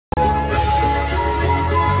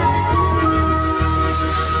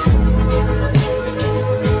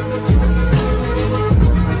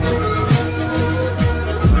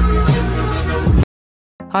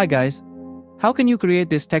Hi guys, how can you create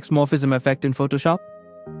this text morphism effect in Photoshop?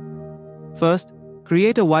 First,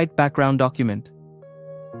 create a white background document.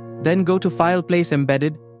 Then go to File, Place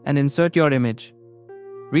Embedded and insert your image.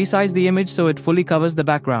 Resize the image so it fully covers the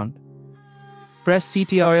background. Press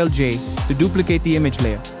Ctrl-J to duplicate the image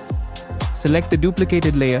layer. Select the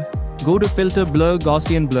duplicated layer, go to Filter, Blur,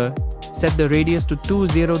 Gaussian Blur, set the radius to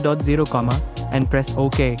 20.0, and press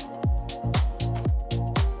OK.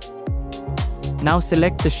 Now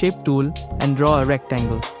select the Shape tool and draw a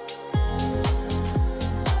rectangle.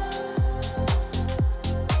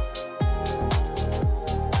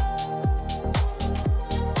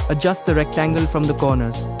 Adjust the rectangle from the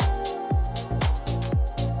corners.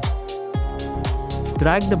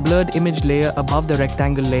 Drag the blurred image layer above the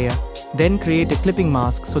rectangle layer, then create a clipping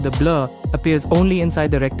mask so the blur appears only inside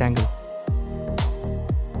the rectangle.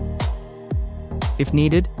 If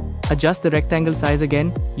needed, adjust the rectangle size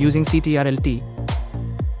again using Ctrl-T.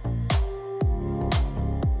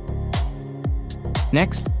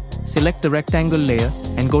 Next, select the rectangle layer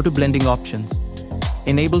and go to Blending Options.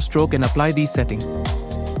 Enable Stroke and apply these settings.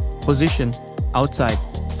 Position, Outside,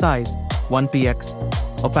 Size, 1px,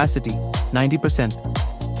 Opacity, 90%.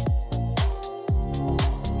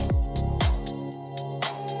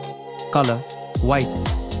 Color, White.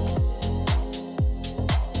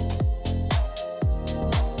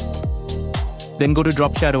 Then go to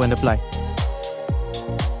Drop Shadow and apply.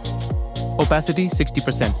 Opacity,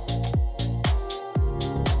 60%.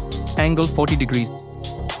 Angle, 40 degrees.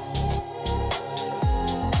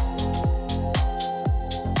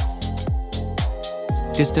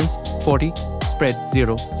 Distance, 40. Spread,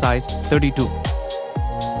 0. Size, 32.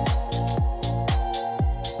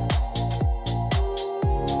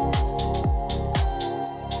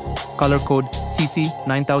 Color code, CC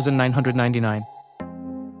 9999.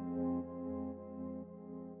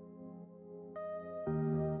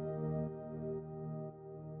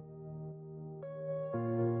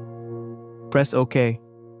 Press OK.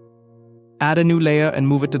 Add a new layer and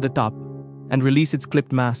move it to the top, and release its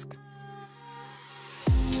clipped mask.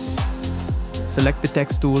 Select the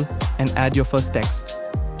Text tool and add your first text.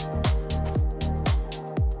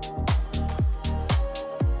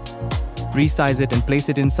 Resize it and place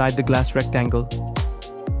it inside the glass rectangle.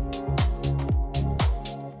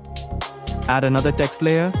 Add another text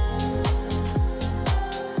layer.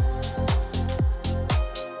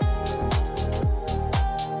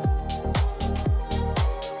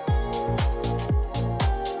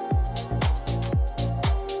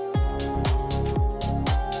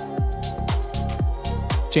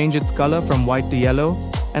 Change its color from white to yellow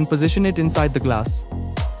and position it inside the glass.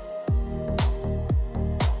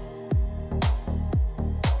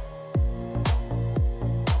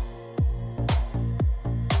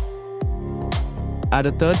 Add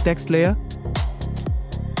a third text layer.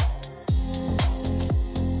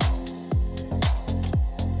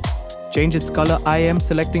 Change its color. I am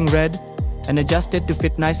selecting red and adjust it to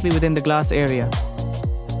fit nicely within the glass area.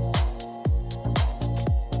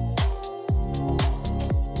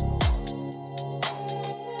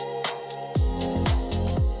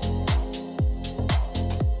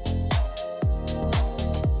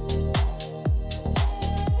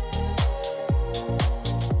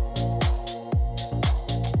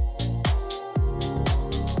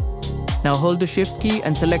 Now hold the Shift key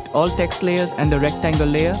and select all text layers and the rectangle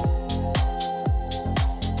layer.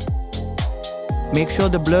 Make sure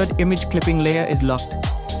the blurred image clipping layer is locked.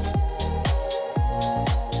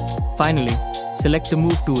 Finally, select the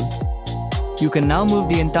Move tool. You can now move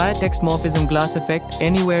the entire text morphism glass effect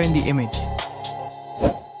anywhere in the image.